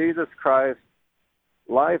Jesus Christ,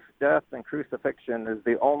 life, death, and crucifixion is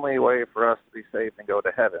the only way for us to be saved and go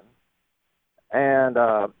to heaven? And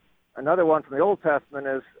another one from the Old Testament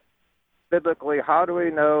is, biblically, how do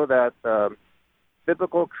we know that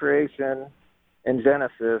biblical creation in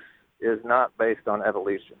Genesis is not based on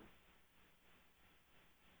evolution?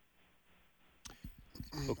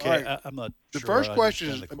 Okay, right. I'm not the sure first I question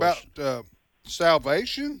is understand the about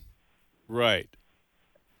salvation? Right.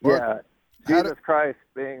 Yeah, Jesus Christ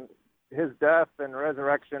being, his death and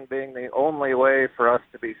resurrection being the only way for us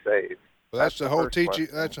to be saved. Well, that's the whole teaching.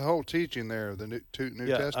 That's the whole teaching there of the New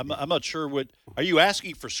Testament. I'm not sure what. Are you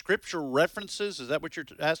asking for scripture references? Is that what you're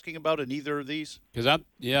asking about in either of these? Because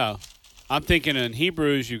I'm thinking in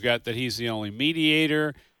Hebrews you got that he's the only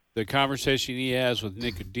mediator. The conversation he has with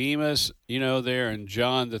Nicodemus, there in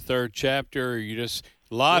John the 3rd chapter, a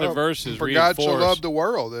lot of verses. For God so loved the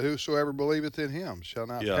world that whosoever believeth in him shall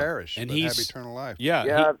not perish, but have eternal life.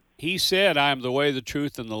 Yeah. He said, I am the way, the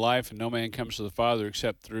truth, and the life, and no man comes to the Father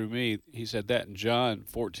except through me. He said that in John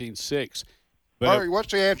 14:6. But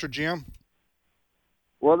what's the answer, Jim?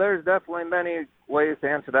 Well, there's definitely many ways to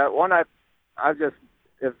answer that. One I've just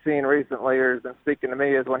have seen recently or has been speaking to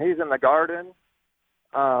me is when he's in the garden,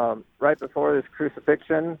 right before his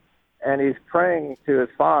crucifixion, and he's praying to his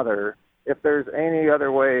Father, if there's any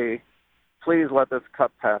other way, please let this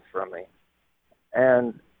cup pass from me.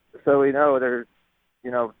 And so we know there's,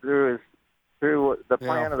 through the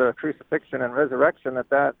plan of the crucifixion and resurrection,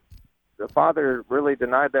 that the Father really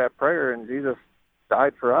denied that prayer, and Jesus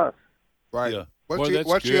died for us. Right. Yeah.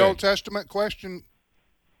 What's the Old Testament question?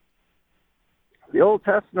 The Old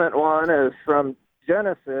Testament one is from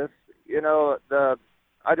Genesis.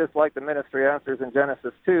 I just like the ministry answers in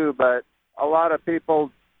Genesis too, but a lot of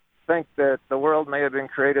people think that the world may have been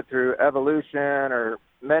created through evolution or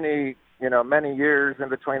many years in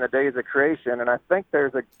between the days of creation. And I think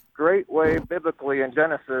there's a great way biblically in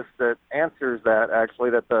Genesis that answers that,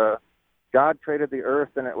 actually, that God created the earth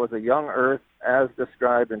and it was a young earth as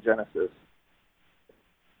described in Genesis.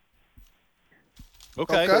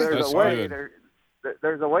 Okay. So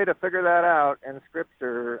there's a way to figure that out in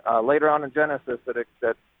Scripture later on in Genesis that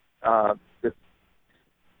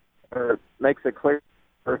makes it clear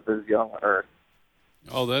earth is young earth.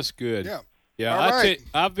 Oh, that's good. Yeah. All right.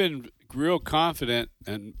 I've been real confident,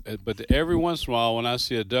 but every once in a while when I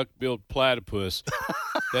see a duck-billed platypus,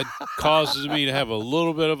 that causes me to have a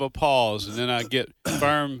little bit of a pause, and then I get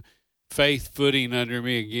firm faith footing under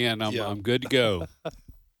me again. I'm good to go.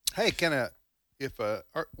 Hey,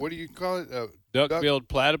 what do you call it? Duck-billed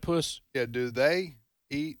platypus? Yeah, do they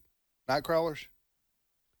eat night crawlers?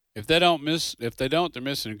 If they don't, they're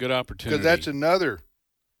missing a good opportunity. Because that's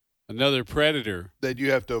another predator that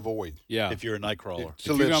you have to avoid. Yeah, if you're a night crawler, if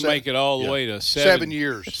you're gonna make it all the way to 7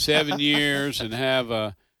 years, 7 years, and have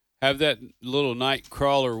that little night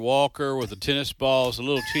crawler walker with the tennis balls, the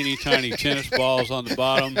little teeny tiny tennis balls on the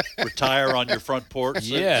bottom. Retire on your front porch.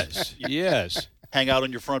 Yes. Hang out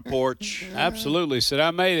on your front porch. Absolutely. Said,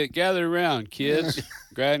 I made it. Gather around, kids,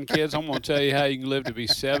 grandkids. I'm going to tell you how you can live to be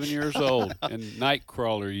 7 years old in night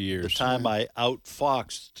crawler years. The time I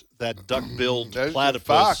outfoxed that duck-billed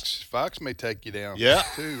platypus. Fox may take you down. Yeah.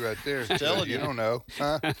 Too, right there. Telling you. You don't know.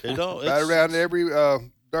 Huh? They don't. Right around every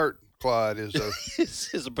dirt Clyde is a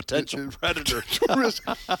is a potential predator.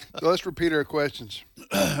 So let's repeat our questions.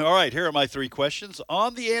 All right, here are my 3 questions.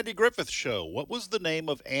 On the Andy Griffith Show, what was the name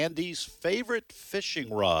of Andy's favorite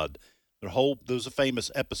fishing rod? There was a famous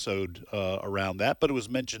episode around that, but it was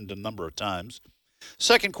mentioned a number of times.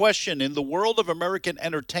 Second question, in the world of American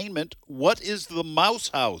entertainment, what is the Mouse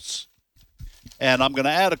House? And I'm going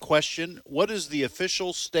to add a question. What is the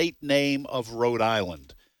official state name of Rhode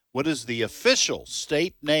Island? What is the official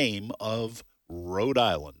state name of Rhode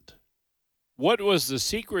Island? What was the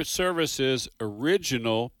Secret Service's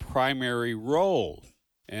original primary role?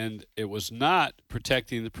 And it was not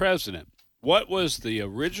protecting the president. What was the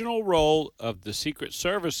original role of the Secret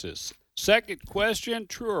Services? Second question,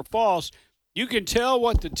 true or false? You can tell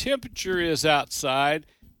what the temperature is outside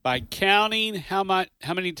by counting how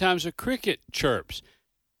many times a cricket chirps.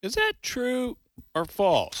 Is that true or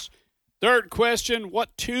false? Third question,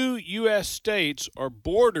 what 2 U.S. states are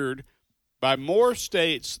bordered by more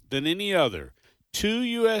states than any other? 2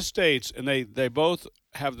 U.S. states, and they both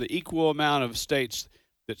have the equal amount of states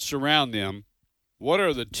that surround them. What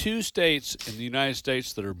are the 2 states in the United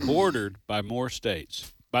States that are bordered by more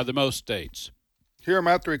states, by the most states? Here are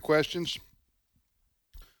my 3 questions.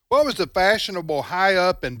 What was the fashionable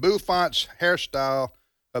high-up and bouffant hairstyle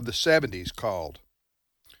of the 70s called?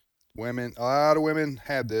 A lot of women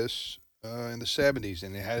had this in the 70s,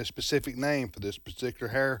 and it had a specific name for this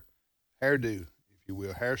particular hairdo, if you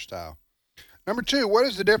will, hairstyle. Number 2, what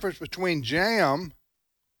is the difference between jam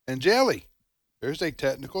and jelly? There's a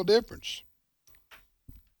technical difference.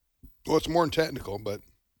 Well, it's more than technical, but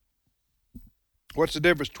what's the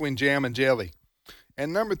difference between jam and jelly?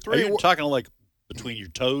 And number 3... Are you talking like between your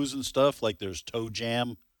toes and stuff, like there's toe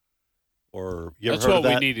jam? Or you ever That's heard what of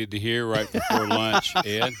that? we needed to hear right before lunch,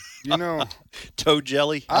 Ed. You know, toe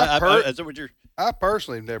jelly. Is that what you're? I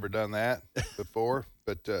personally have never done that before,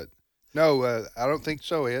 but no, I don't think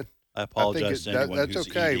so, Ed. I apologize to anyone that's who's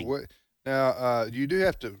okay. eating. Now, you do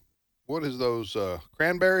have to. What is those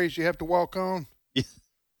cranberries you have to walk on?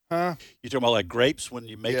 Huh? You talking about like grapes when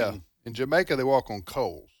you make Yeah. them? In Jamaica, they walk on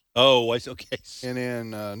coals. Oh, okay. And in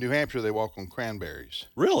New Hampshire, they walk on cranberries.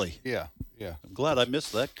 Really? Yeah. I'm glad I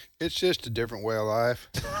missed that. It's just a different way of life.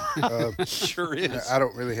 Sure is. I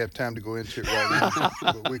don't really have time to go into it right now,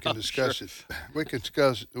 but we can discuss it. We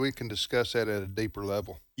can discuss that at a deeper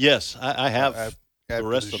level. Yes, I have the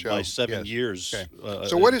rest the of show. my 7 Yes. years. Okay.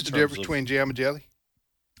 So, what is the difference between jam and jelly?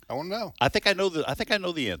 I want to know. I think I know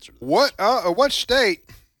the answer. What state?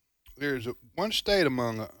 There's one state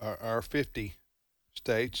among our 50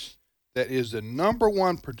 states that is the number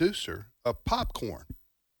 1 producer of popcorn.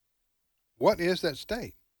 What is that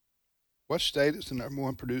state? What state is the number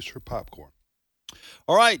 1 producer of popcorn?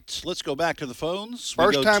 All right, let's go back to the phones.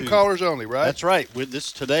 First-time callers only, right? That's right.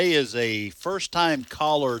 Today is a first-time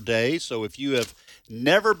caller day, so if you have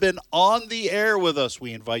never been on the air with us,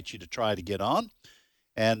 we invite you to try to get on.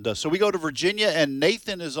 And so we go to Virginia, and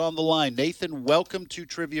Nathan is on the line. Nathan, welcome to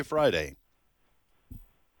Trivia Friday.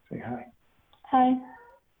 Say hi. Hi.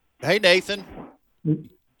 Hey, Nathan.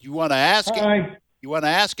 You want to ask? Hi. You want to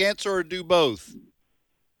ask, answer, or do both?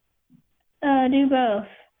 Do both.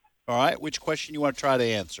 All right. Which question you want to try to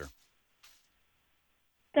answer?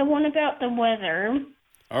 The one about the weather.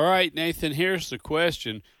 All right, Nathan, here's the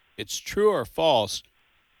question. It's true or false.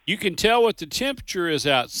 You can tell what the temperature is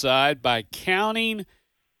outside by counting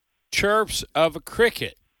chirps of a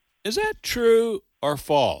cricket. Is that true or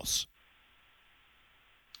false?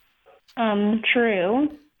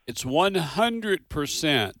 True. It's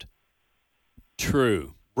 100%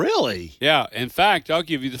 true. Really? Yeah. In fact, I'll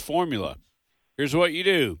give you the formula. Here's what you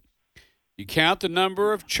do. You count the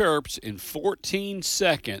number of chirps in 14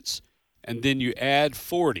 seconds, and then you add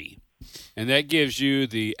 40. And that gives you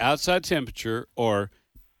the outside temperature or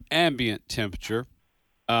ambient temperature,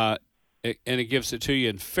 and it gives it to you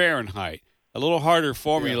in Fahrenheit. A little harder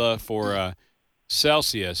formula for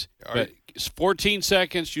Celsius. But it's 14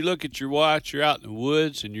 seconds, you look at your watch, you're out in the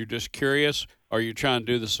woods, and you're just curious, or you're trying to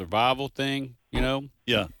do the survival thing, you know?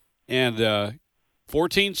 Yeah. And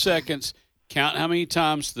 14 seconds, count how many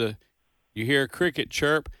times you hear a cricket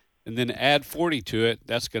chirp, and then add 40 to it.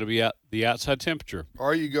 That's going to be the outside temperature.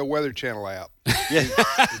 Or you go Weather Channel app. Yeah.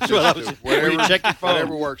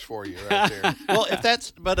 Whatever works for you right there. Well, if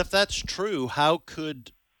that's true, how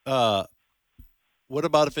could what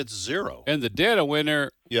about if it's 0? In the dead of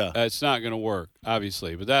winter, yeah, it's not going to work,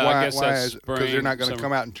 obviously. But I guess that's because they're not going to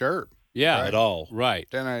come out and chirp. Yeah, right? At all. Right.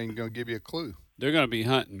 They're not even going to give you a clue. They're going to be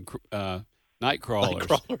hunting night crawlers.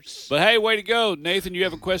 Nightcrawlers. But hey, way to go, Nathan! You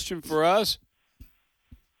have a question for us?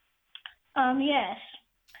 Yes.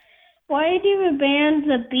 Why do the band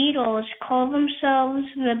The Beatles call themselves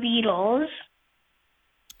The Beatles?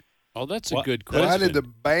 Oh, that's a good question. Why did the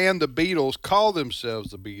band The Beatles call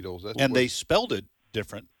themselves The Beatles? They spelled it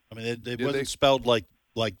different. I mean, it wasn't spelled like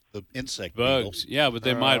the insect bugs. Beatles. Yeah, but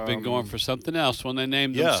they might have been going for something else when they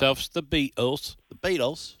named themselves the Beatles. The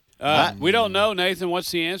Beatles. We don't know, Nathan.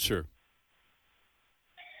 What's the answer?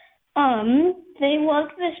 They love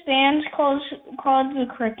this band called the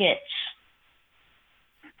Crickets.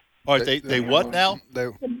 All right, they what now? They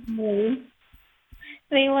like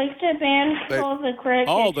the band called the Crickets.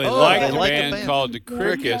 Oh, they like the band called the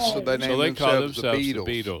Crickets, so they call themselves the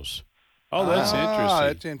Beatles. Oh, that's interesting.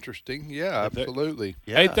 That's interesting. Yeah, absolutely.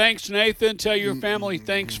 Yeah. Hey, thanks, Nathan. Tell your family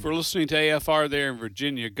thanks for listening to AFR there in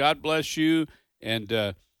Virginia. God bless you, and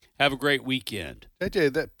have a great weekend.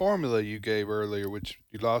 JJ, that formula you gave earlier, which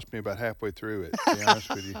you lost me about halfway through it, to be honest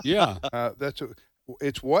with you. Yeah.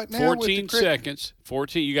 It's what now? 14 seconds.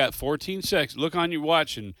 14. You got 14 seconds. Look on your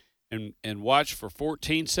watch and watch for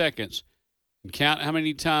 14 seconds and count how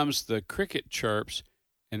many times the cricket chirps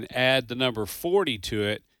and add the number 40 to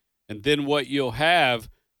it. And then what you'll have,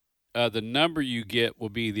 the number you get will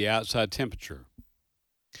be the outside temperature.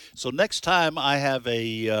 So next time I have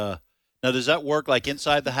a now, does that work like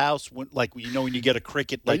inside the house? When you get a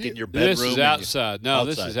cricket in your bedroom? This is outside. No,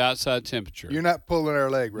 this is outside temperature. You're not pulling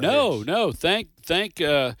our leg right No.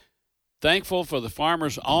 Thankful for the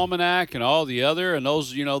Farmer's Almanac and all the other, and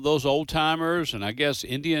those, those old timers, and I guess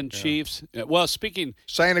Indian chiefs. Well, speaking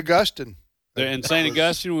St. Augustine. And St.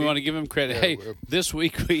 Augustine, we want to give him credit. Hey, this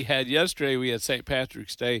week yesterday we had St.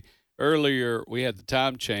 Patrick's Day. Earlier we had the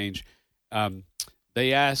time change.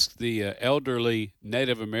 They asked the elderly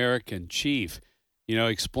Native American chief,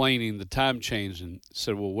 explaining the time change, and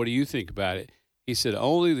said, well, what do you think about it? He said,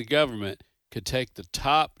 only the government could take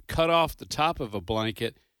cut off the top of a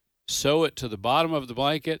blanket, sew it to the bottom of the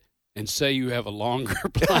blanket, and say you have a longer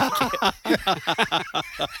blanket.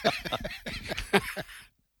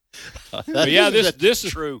 But yeah, this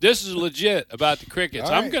is true. This is legit about the crickets.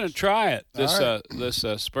 All right. I'm going to try it this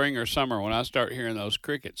spring or summer when I start hearing those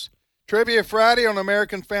crickets. Trivia Friday on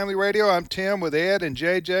American Family Radio. I'm Tim with Ed and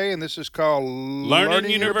JJ, and this is called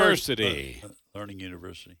Learning University. Learning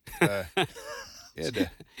University. A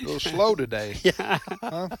little slow today. Yeah.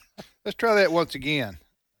 Let's try that once again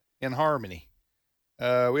in harmony.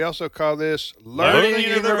 We also call this Learning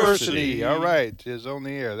University. All right, it's on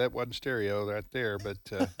the air. That wasn't stereo right there, but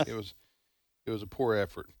it was a poor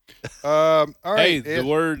effort. All right. Hey, the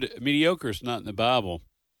word mediocre is not in the Bible.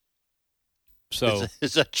 So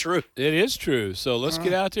is that true? It is true. So let's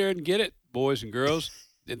get out there and get it, boys and girls.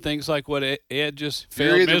 And things like what Ed just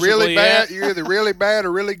failed You're either miserably really bad. at. You're either really bad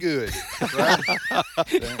or really good. Right?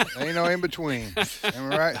 There ain't no in between.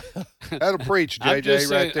 Am I right? That'll preach, JJ,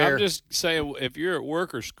 right there. I'm just saying, if you're at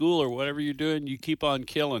work or school or whatever you're doing, you keep on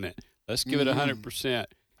killing it. Let's give it 100%,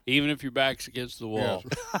 even if your back's against the wall.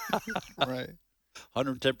 Yeah. Right.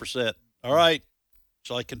 110%. All right.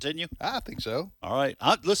 Shall I continue? I think so. All right.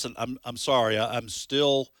 Listen, I'm sorry. I'm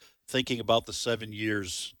still thinking about the 7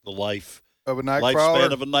 years, the lifespan of a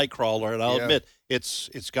nightcrawler. Of a nightcrawler, and I'll admit it's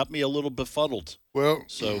got me a little befuddled. Well,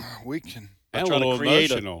 so we can. And a little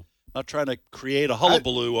emotional. Not trying to create a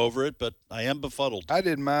hullabaloo over it, but I am befuddled. I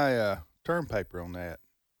did my term paper on that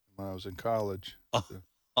when I was in college.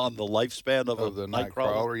 On the lifespan of the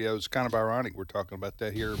nightcrawler? Yeah, it was kind of ironic. We're talking about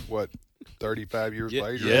that here, 35 years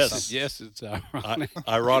later? Yes. Yes, it's ironic.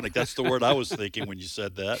 Ironic. That's the word I was thinking when you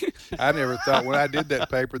said that. I never thought when I did that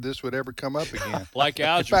paper this would ever come up again. Like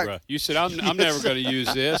algebra. You said, I'm never going to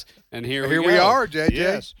use this, and here we go. Here we are, JJ.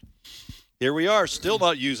 Yes. Here we are, still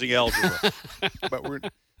not using algebra. But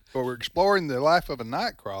we're exploring the life of a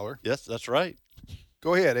nightcrawler. Yes, that's right.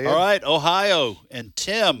 Go ahead, Ed. All right, Ohio, and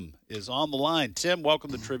Tim is on the line. Tim,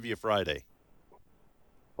 welcome to Trivia Friday.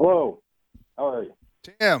 Hello. How are you?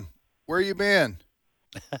 Tim, where you been?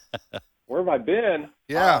 Where have I been?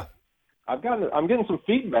 Yeah. I'm getting some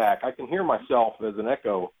feedback. I can hear myself as an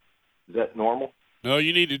echo. Is that normal? No,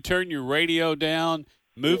 you need to turn your radio down,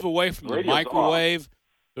 move away from the microwave.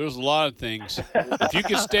 There's a lot of things. If you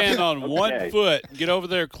could stand on one foot and get over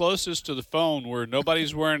there closest to the phone where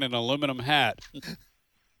nobody's wearing an aluminum hat.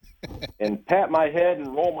 And pat my head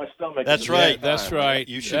and roll my stomach. That's right. That's right.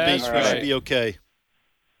 You should be okay.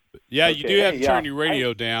 Yeah, you do have to turn your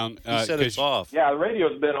radio down. You said it's off. Yeah, the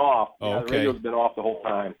radio's been off. Oh, okay. The radio's been off the whole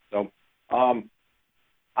time. So,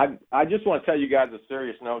 I just want to tell you guys a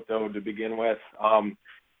serious note, though, to begin with.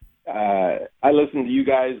 I listen to you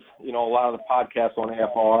guys, a lot of the podcasts on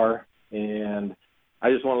AFR, and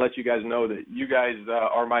I just want to let you guys know that you guys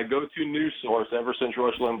are my go-to news source ever since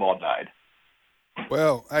Rush Limbaugh died.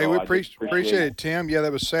 Well, hey, So we I just appreciate it, Tim. Yeah,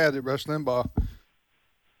 that was sad that Rush Limbaugh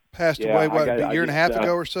passed Yeah, away, I a year and a half just,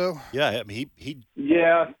 ago or so? Yeah, I mean, he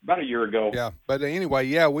Yeah, about a year ago. Yeah, but anyway,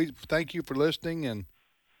 yeah, we thank you for listening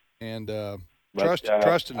and But,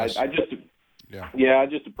 trusting us. I just Yeah. I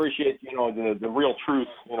just appreciate the real truth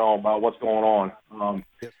about what's going on.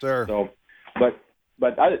 Yes, sir. So,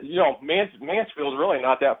 but I Mansfield's really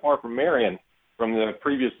not that far from Marion, from the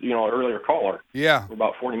previous earlier caller. Yeah, for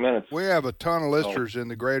about 40 minutes. We have a ton of listeners in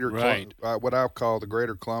the greater, Right. what I call the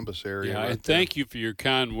greater Columbus area. Yeah, right and there. thank you for your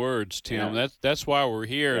kind words, Tim. That's why we're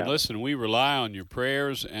here. And Yeah. listen, we rely on your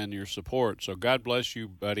prayers and your support. So God bless you,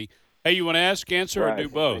 buddy. Hey, you want to ask, answer, or Right. do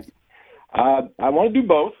both? I want to do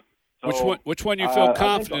both. So, Which one you feel I think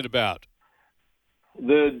confident about?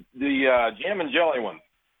 The jam and jelly one.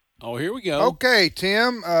 Oh, here we go. Okay,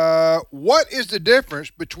 Tim, what is the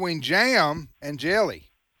difference between jam and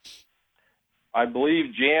jelly? I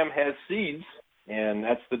believe jam has seeds, and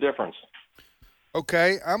that's the difference.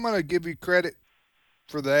 Okay, I'm going to give you credit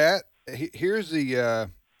for that. Here's the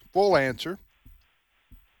full answer.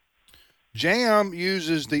 Jam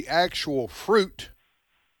uses the actual fruit.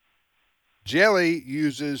 Jelly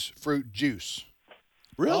uses fruit juice.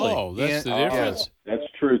 Really? Oh, that's the difference. That's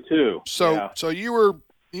true too. So you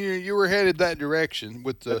were headed that direction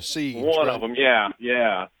with the seeds. One right? of them,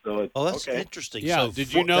 yeah. So it's, that's okay. interesting. Yeah, So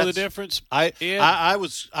did you know the that's- difference? I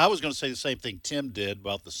was going to say the same thing Tim did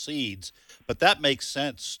about the seeds, but that makes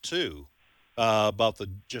sense too. About the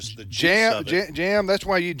juice of it. Jam. That's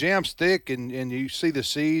why you jam's thick and you see the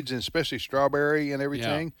seeds, and especially strawberry and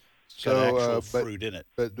everything. It's got actual fruit in it.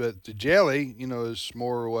 But the jelly, is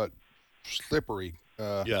more slippery.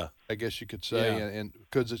 Yeah. I guess you could say, Yeah. and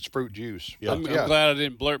because it's fruit juice. I'm Yeah. glad I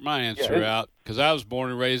didn't blurt my answer out because I was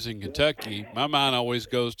born and raised in Kentucky. My mind always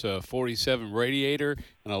goes to a 47 radiator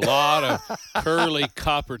and a lot of curly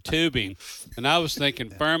copper tubing. And I was thinking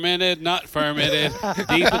fermented, not fermented,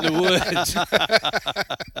 deep in the woods.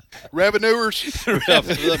 Revenuers.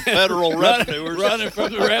 The federal revenuers. Running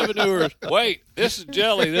from the revenuers. Wait, this is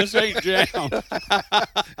jelly. This ain't jam.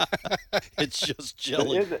 It's just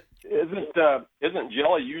jelly. Isn't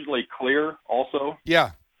jelly usually clear also?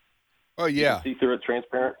 Yeah. Oh, You yeah. can see through it,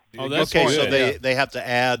 transparent. Oh, that's okay, good. so Yeah. they have to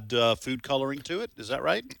add food coloring to it. Is that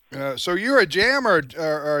right? So you're a jam or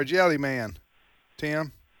a jelly man,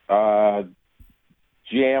 Tim?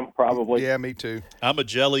 Jam, probably. Yeah, me too. I'm a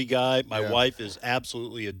jelly guy. My Yeah. wife is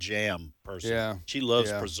absolutely a jam person. Yeah. She loves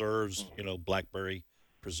Yeah. preserves, blackberry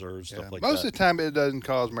preserves, stuff like Most that. of the time, it doesn't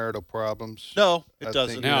cause marital problems. No, it I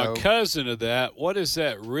doesn't. think, Now, a cousin of that, what is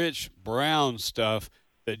that rich brown stuff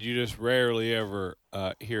that you just rarely ever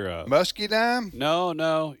hear of? Muscadine?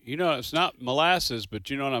 No. It's not molasses, but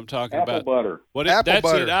you know what I'm talking Apple about. butter. What Apple that's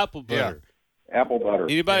butter. it, apple Yeah. butter. Apple butter.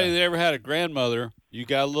 Anybody that ever had a grandmother, you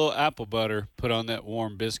got a little apple butter put on that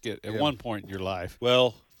warm biscuit at one point in your life.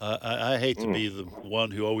 Well, I hate to be the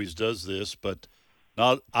one who always does this, but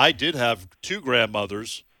I did have two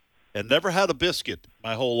grandmothers and never had a biscuit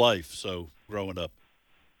my whole life, so growing up.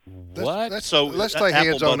 What? Let's So, lay apple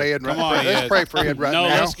hands on butter. Ed right Come on, now. Let's Ed. pray for Ed right No,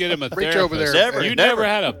 now. let's get him a Reach over therapist. there. You Ed. never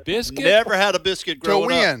had a biscuit? Never had a biscuit Till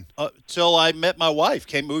growing when? up. Till I met my wife,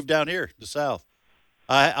 moved down here to the South.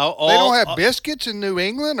 They don't have biscuits in New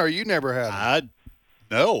England, or you never had them?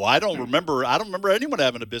 No, I don't remember. I don't remember anyone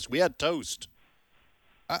having a biscuit. We had toast.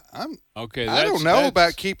 Okay, I don't know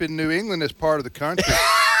about keeping New England as part of the country.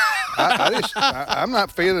 I'm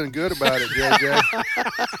not feeling good about it,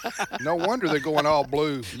 JJ. No wonder they're going all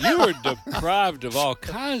blue. You were deprived of all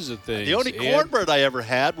kinds of things. The only Ed. cornbread I ever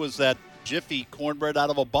had was that Jiffy cornbread out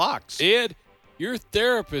of a box. Ed, your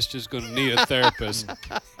therapist is going to need a therapist.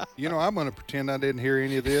 I'm going to pretend I didn't hear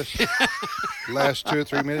any of this. Last 2 or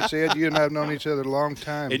 3 minutes, Ed, you and I have known each other a long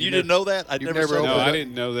time. And you didn't know that? I'd you've never said No, that. I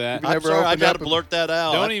didn't know that. You've I'm sorry, I got to blurt that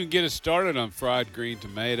out. Don't even get us started on fried green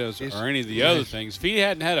tomatoes or any of the other things. If he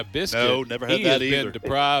hadn't had a biscuit, No, never had he that has either. been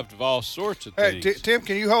deprived of all sorts of Hey, things. Tim,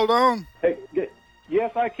 can you hold on? Hey,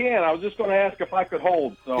 yes, I can. I was just going to ask if I could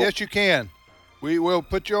hold. So. Yes, you can. We will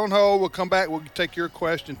put you on hold. We'll come back. We'll take your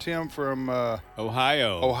question. Tim from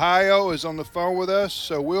Ohio is on the phone with us.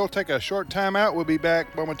 So we'll take a short time out. We'll be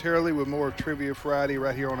back momentarily with more of Trivia Friday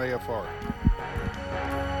right here on AFR.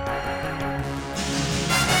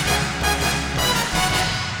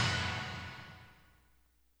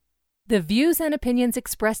 The views and opinions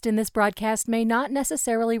expressed in this broadcast may not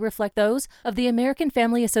necessarily reflect those of the American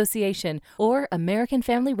Family Association or American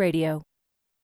Family Radio.